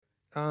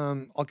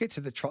I'll get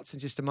to the trots in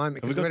just a moment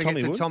because Have we we're got going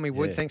to get to Tommy Tommy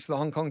Wood, Yeah. thanks to the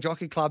Hong Kong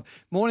Jockey Club.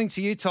 Morning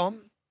to you,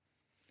 Tom.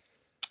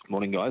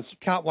 Morning, guys.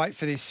 Can't wait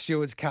for this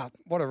Stewards Cup.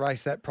 What a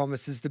race that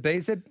promises to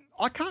be.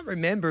 I can't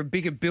remember a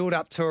bigger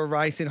build-up to a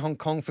race in Hong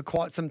Kong for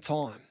quite some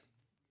time.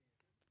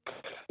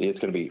 Yeah, it's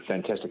going to be a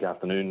fantastic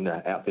afternoon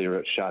out there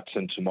at Sha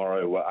Tin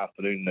tomorrow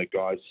afternoon,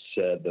 guys.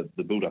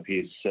 The build-up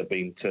here has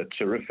been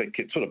terrific.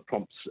 It sort of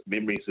prompts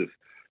memories of,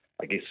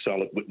 I guess,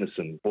 Silent Witness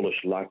and Bullish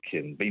Luck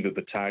and Viva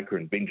Bataka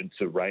and Vengeance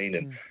of Rain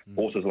and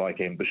horses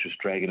like Ambitious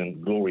Dragon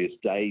and Glorious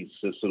Days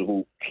are sort of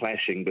all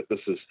clashing. But this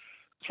is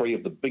three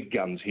of the big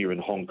guns here in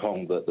Hong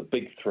Kong, the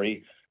big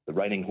three. The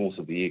reigning horse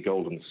of the year,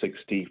 Golden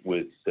 60,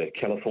 with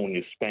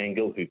California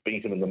Spangle, who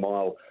beat him in the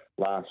mile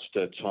last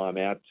time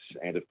out.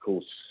 And, of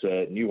course,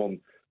 new on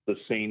the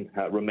scene,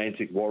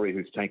 Romantic Warrior,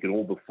 who's taken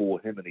all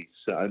before him, and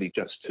he's only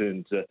just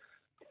turned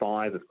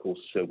 5, of course,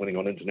 winning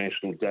on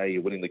International Day,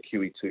 winning the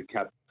QE2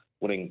 Cup,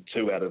 winning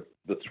 2 out of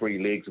the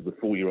 3 legs of the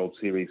 4-year-old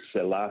series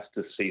last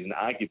season.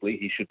 Arguably,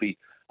 he should be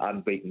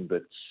unbeaten,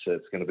 but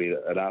it's going to be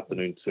an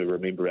afternoon to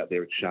remember out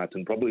there at Sha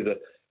Tin. Probably the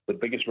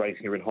biggest race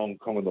here in Hong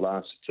Kong in the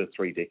last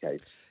 3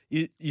 decades.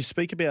 You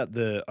speak about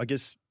the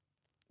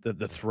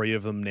three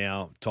of them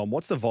now, Tom.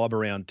 What's the vibe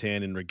around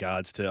town in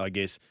regards to, I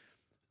guess,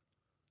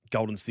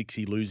 Golden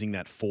 60 losing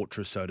that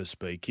fortress, so to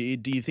speak?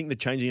 Do you think the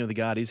changing of the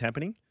guard is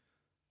happening?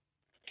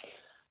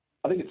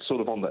 I think it's sort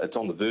of on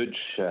the verge,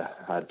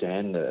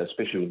 Dan,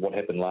 especially with what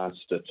happened last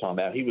time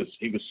out. He was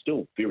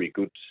still very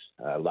good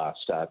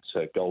last start,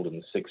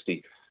 Golden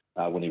 60,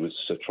 when he was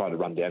trying to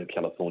run down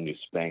California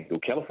Spangle.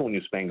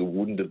 California Spangle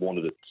wouldn't have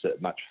wanted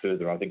it much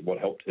further. I think what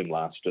helped him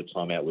last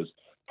time out was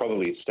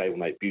probably his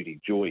stablemate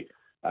Beauty Joy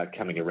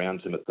coming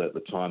around him at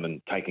the time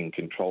and taking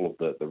control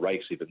of the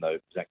race, even though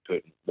Zach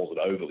Purton wasn't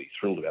overly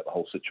thrilled about the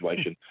whole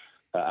situation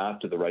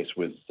after the race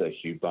with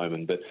Hugh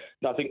Bowman. But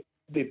no, I think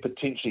there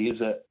potentially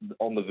is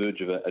on the verge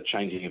of a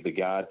changing of the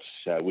guard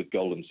with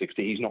Golden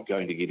 60. He's not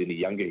going to get any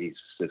younger. He's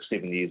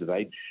 7 years of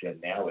age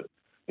now. And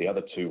the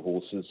other 2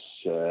 horses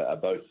are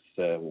both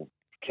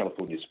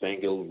California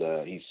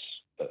Spangle. He's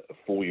a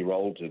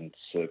 4-year-old, and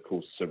of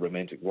course,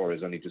 Romantic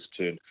Warrior's only just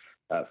turned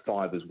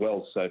 5 as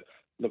well. So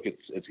look,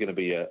 it's going to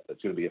be a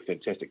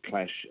fantastic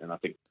clash, and I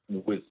think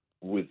with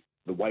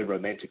the way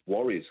Romantic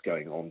Warrior's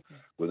going on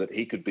with it,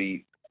 he could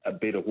be a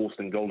better horse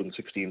than Golden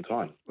 60 in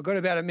time. We've got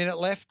about a minute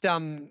left.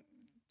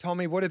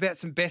 Tommy, what about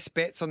some best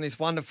bets on this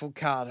wonderful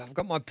card? I've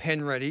got my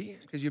pen ready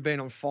because you've been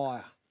on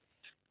fire.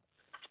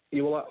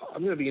 Yeah, well,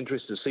 I'm going to be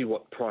interested to see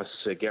what price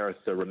Gareth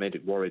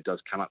Romantic Warrior does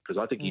come up,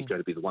 because I think he's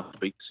going to be the one to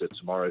beat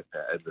tomorrow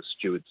in the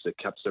Stewards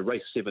Cup. So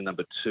race 7,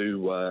 number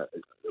 2,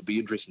 it'll be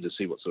interesting to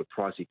see what sort of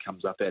price he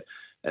comes up at.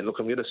 And look,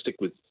 I'm going to stick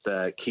with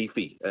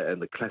Keefe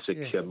and the Classic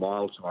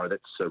Mile tomorrow.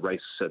 That's race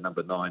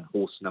number 9,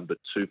 horse number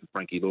 2 for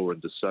Frankie Law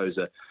and De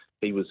Souza.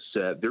 He was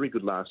very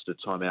good last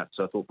time out,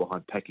 so I thought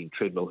behind Packing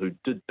Treadmill, who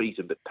did beat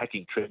him, but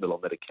Packing Treadmill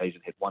on that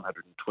occasion had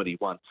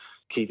 121.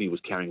 Keefe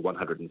was carrying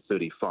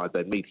 135.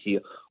 They meet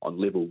here on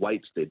level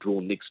weights. They're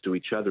drawn next to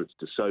each other. It's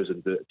De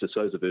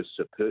Souza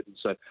versus Purton.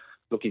 So,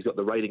 look, he's got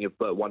the rating of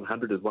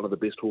 100 as one of the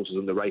best horses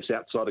in the race.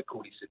 Outside of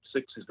Cordy set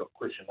 6, he's got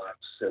question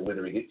marks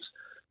whether he hits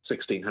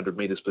 1,600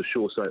 metres for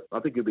sure. So I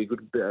think it'll be a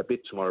good bet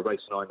tomorrow, race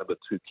 9, number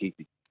 2,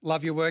 Keefe.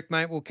 Love your work,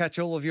 mate. We'll catch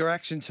all of your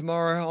action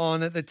tomorrow on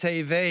the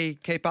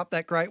TV. Keep up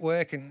that great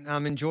work and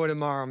enjoy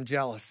tomorrow. I'm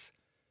jealous.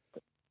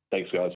 Thanks, guys.